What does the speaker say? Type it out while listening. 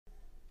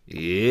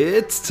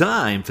It's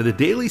time for the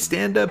Daily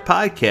Stand Up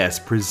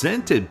Podcast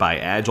presented by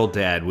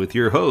AgileDad with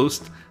your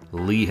host,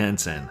 Lee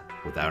Henson.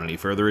 Without any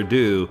further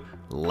ado,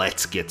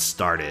 let's get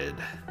started.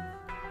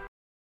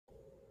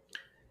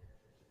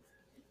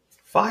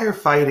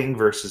 Firefighting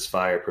versus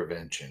fire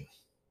prevention.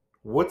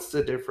 What's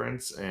the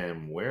difference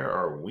and where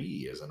are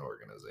we as an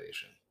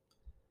organization?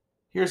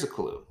 Here's a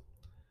clue.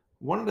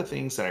 One of the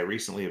things that I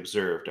recently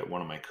observed at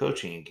one of my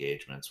coaching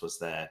engagements was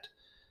that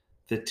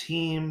the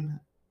team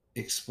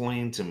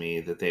explained to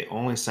me that they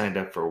only signed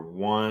up for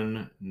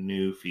one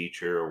new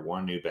feature or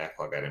one new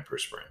backlog item per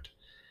sprint.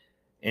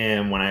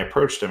 And when I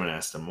approached them and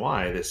asked them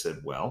why, they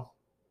said, we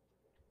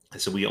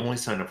only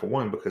signed up for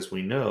one because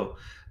we know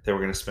that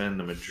we're going to spend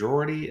the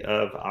majority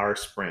of our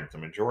sprint, the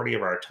majority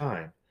of our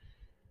time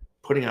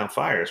putting out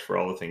fires for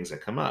all the things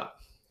that come up,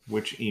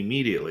 which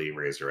immediately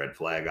raised a red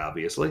flag,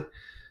 obviously.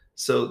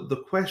 So the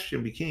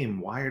question became,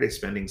 why are they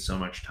spending so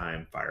much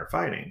time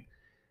firefighting?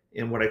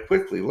 And what I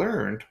quickly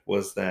learned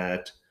was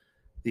that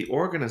the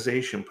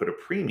organization put a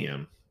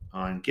premium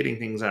on getting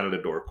things out of the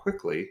door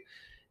quickly,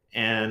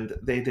 and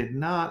they did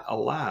not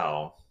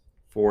allow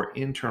for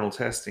internal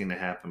testing to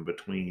happen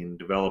between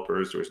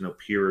developers. There was no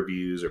peer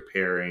reviews or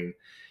pairing.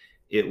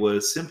 It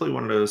was simply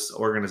one of those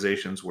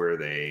organizations where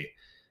they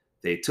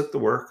took the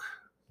work,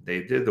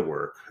 they did the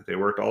work, they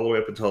worked all the way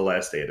up until the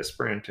last day of the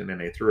sprint, and then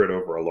they threw it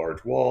over a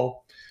large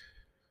wall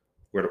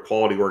where the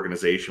quality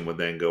organization would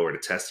then go, or the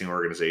testing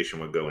organization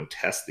would go and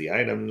test the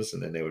items,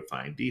 and then they would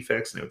find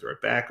defects and they would throw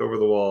it back over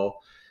the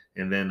wall.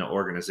 And then the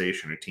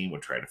organization or team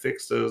would try to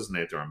fix those and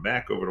they'd throw them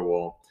back over the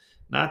wall.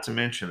 Not to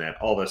mention that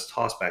all this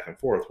toss back and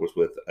forth was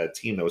with a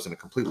team that was in a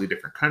completely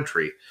different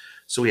country.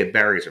 So we had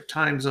barriers of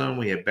time zone,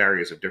 we had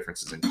barriers of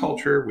differences in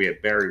culture, we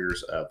had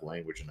barriers of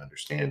language and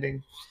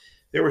understanding.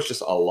 There was just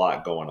a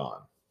lot going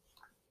on.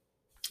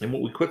 And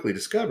what we quickly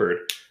discovered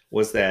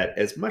was that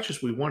as much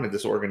as we wanted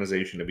this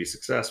organization to be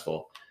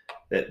successful,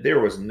 that there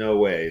was no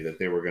way that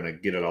they were going to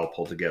get it all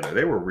pulled together.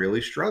 They were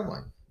really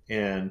struggling.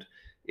 And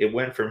it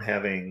went from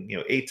having,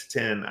 8 to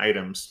 10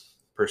 items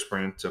per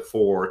sprint to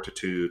 4 to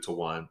 2 to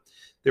 1.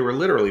 They were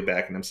literally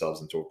backing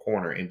themselves into a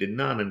corner and did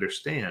not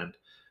understand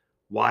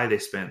why they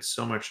spent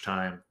so much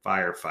time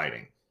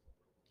firefighting.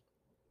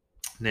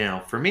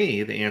 Now, for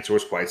me, the answer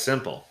was quite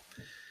simple.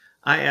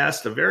 I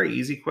asked a very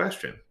easy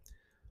question.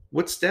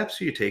 What steps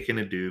are you taking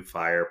to do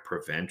fire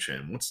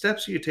prevention? What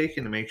steps are you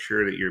taking to make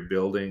sure that you're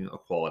building a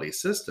quality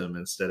system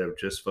instead of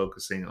just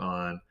focusing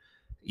on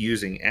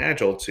using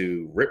Agile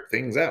to rip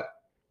things out?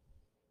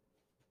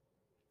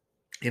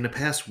 In the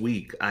past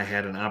week, I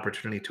had an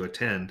opportunity to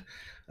attend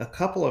a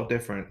couple of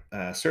different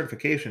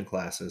certification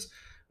classes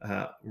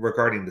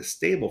regarding the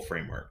stable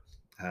framework.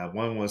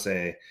 One was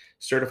a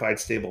certified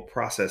stable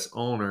process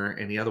owner,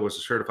 and the other was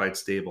a certified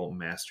stable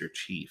master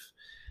chief.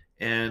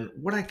 And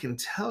what I can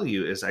tell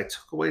you is I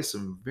took away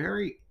some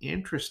very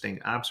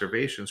interesting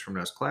observations from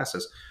those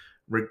classes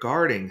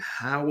regarding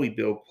how we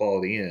build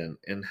quality in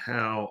and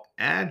how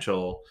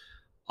Agile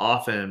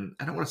often,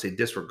 I don't want to say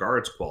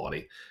disregards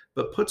quality,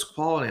 but puts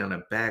quality on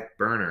a back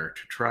burner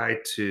to try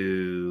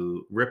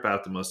to rip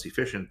out the most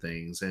efficient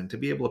things and to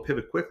be able to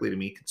pivot quickly to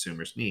meet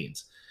consumers'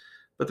 needs.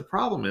 But the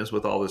problem is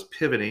with all this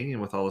pivoting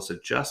and with all this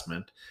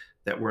adjustment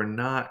that we're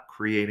not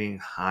creating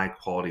high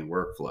quality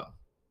workflow.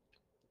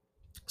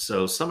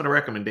 So some of the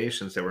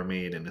recommendations that were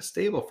made in the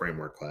stable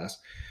framework class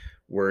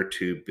were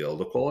to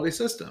build a quality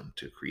system,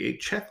 to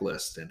create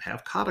checklists and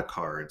have kata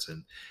cards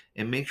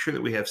and make sure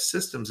that we have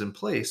systems in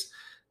place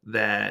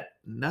that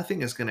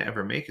nothing is going to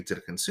ever make it to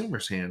the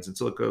consumer's hands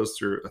until it goes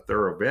through a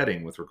thorough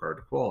vetting with regard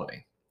to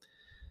quality.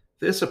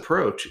 This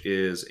approach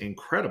is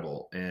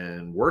incredible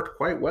and worked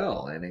quite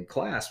well. And in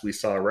class, we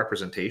saw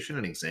representation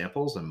and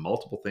examples and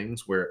multiple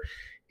things where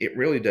it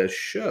really does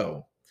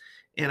show.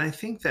 And I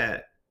think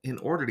that in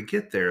order to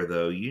get there,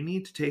 though, you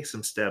need to take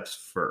some steps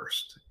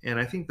first. And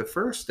I think the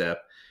first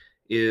step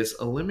is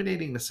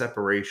eliminating the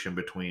separation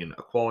between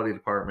a quality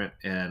department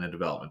and a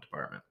development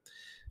department.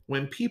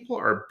 When people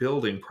are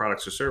building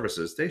products or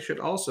services, they should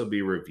also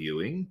be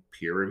reviewing,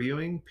 peer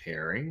reviewing,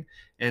 pairing,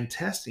 and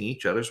testing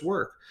each other's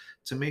work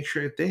to make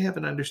sure that they have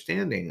an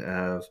understanding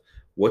of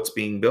what's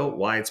being built,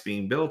 why it's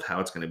being built,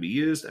 how it's going to be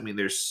used. I mean,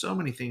 there's so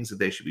many things that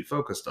they should be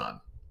focused on.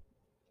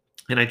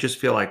 And I just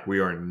feel like we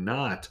are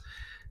not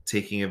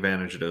taking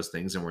advantage of those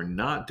things, and we're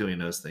not doing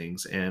those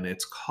things, and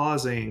it's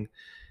causing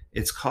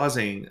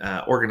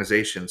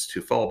organizations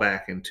to fall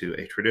back into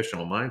a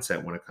traditional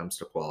mindset when it comes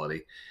to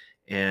quality,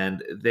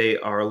 and they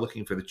are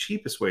looking for the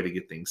cheapest way to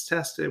get things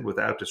tested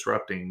without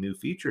disrupting new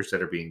features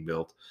that are being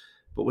built.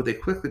 But what they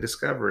quickly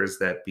discover is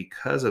that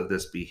because of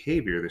this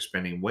behavior, they're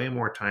spending way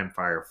more time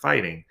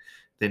firefighting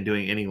than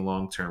doing any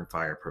long-term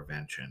fire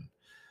prevention.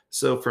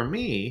 So for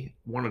me,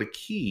 one of the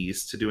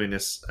keys to doing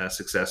this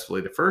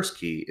successfully, the first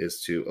key is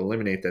to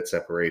eliminate that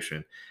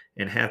separation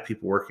and have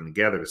people working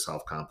together to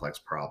solve complex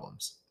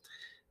problems.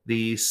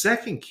 The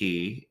second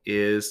key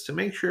is to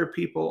make sure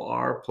people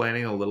are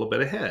planning a little bit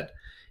ahead.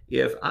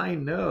 If I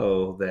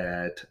know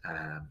that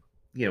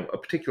a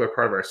particular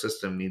part of our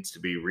system needs to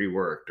be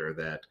reworked, or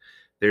that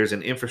there's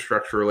an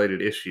infrastructure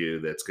related issue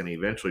that's going to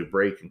eventually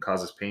break and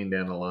cause us pain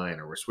down the line,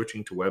 or we're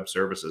switching to web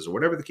services, or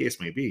whatever the case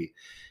may be,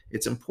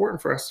 it's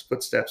important for us to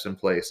put steps in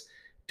place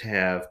to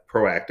have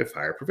proactive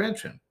fire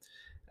prevention.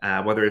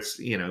 Whether it's,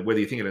 whether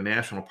you think of the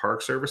national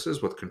park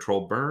services with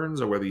controlled burns,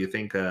 or whether you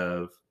think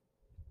of,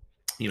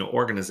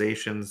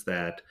 organizations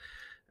that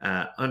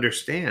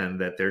understand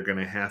that they're going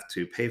to have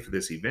to pay for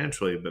this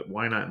eventually, but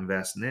why not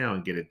invest now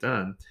and get it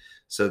done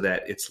so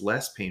that it's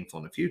less painful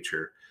in the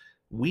future?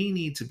 We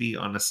need to be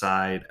on the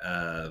side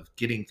of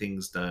getting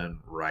things done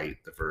right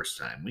the first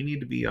time. We need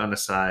to be on the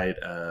side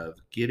of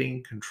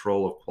getting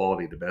control of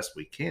quality the best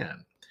we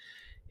can.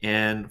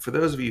 And for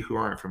those of you who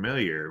aren't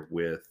familiar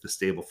with the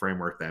stable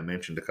framework that I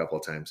mentioned a couple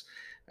of times,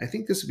 I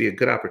think this would be a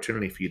good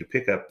opportunity for you to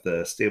pick up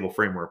the Stable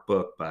Framework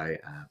book by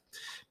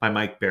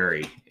Mike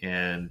Berry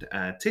and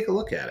take a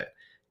look at it.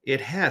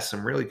 It has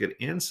some really good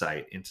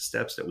insight into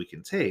steps that we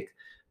can take,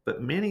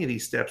 but many of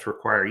these steps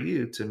require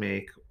you to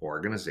make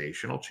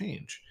organizational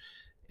change.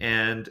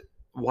 And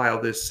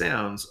while this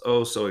sounds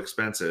oh so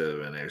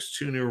expensive and there's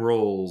two new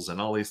roles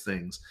and all these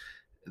things,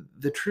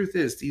 the truth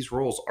is these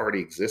roles already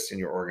exist in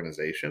your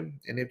organization,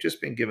 and they've just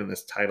been given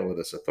this title or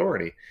this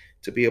authority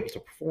to be able to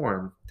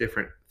perform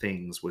different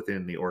things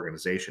within the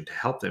organization to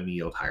help them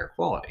yield higher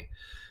quality.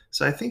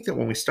 So I think that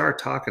when we start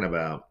talking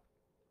about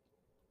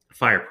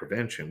fire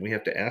prevention, we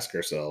have to ask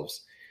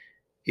ourselves,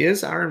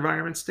 is our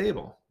environment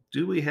stable?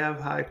 Do we have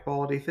high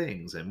quality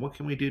things? And what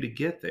can we do to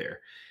get there?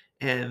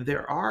 And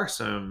there are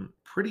some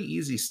pretty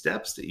easy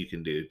steps that you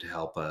can do to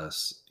help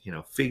us,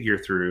 figure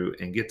through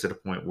and get to the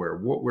point where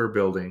what we're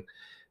building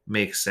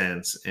makes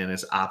sense and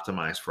is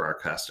optimized for our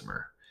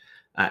customer.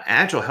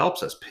 Agile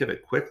helps us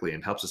pivot quickly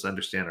and helps us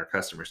understand our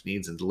customers'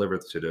 needs and deliver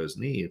to those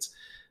needs.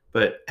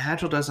 But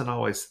Agile doesn't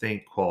always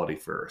think quality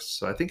first.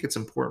 So I think it's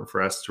important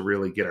for us to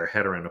really get our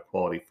head around the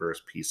quality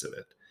first piece of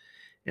it.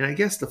 And I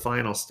guess the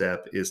final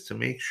step is to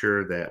make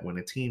sure that when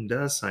a team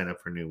does sign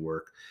up for new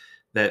work,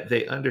 that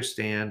they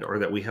understand or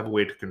that we have a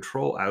way to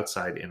control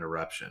outside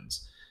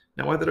interruptions.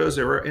 Now, whether those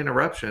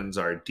interruptions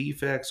are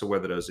defects or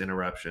whether those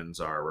interruptions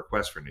are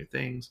requests for new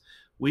things,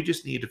 we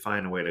just need to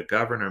find a way to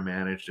govern or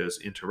manage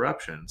those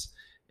interruptions.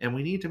 And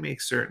we need to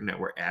make certain that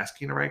we're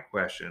asking the right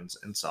questions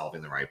and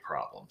solving the right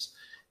problems.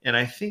 And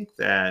I think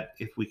that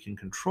if we can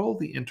control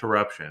the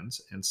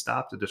interruptions and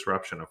stop the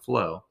disruption of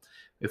flow,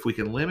 if we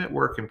can limit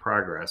work in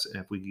progress,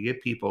 and if we can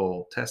get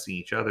people testing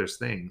each other's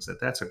things,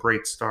 that's a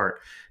great start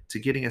to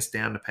getting us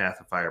down the path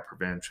of fire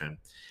prevention.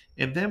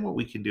 And then what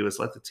we can do is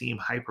let the team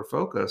hyper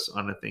focus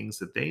on the things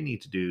that they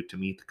need to do to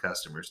meet the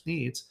customer's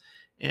needs.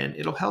 And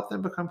it'll help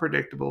them become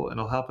predictable, and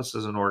it'll help us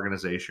as an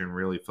organization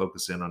really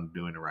focus in on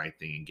doing the right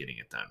thing and getting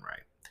it done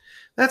right.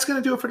 That's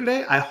going to do it for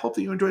today. I hope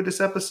that you enjoyed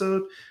this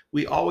episode.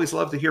 We always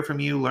love to hear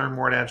from you. Learn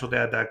more at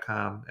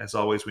agiledad.com. As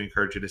always, we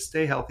encourage you to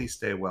stay healthy,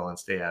 stay well, and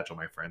stay agile,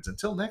 my friends.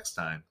 Until next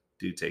time,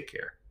 do take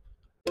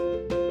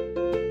care.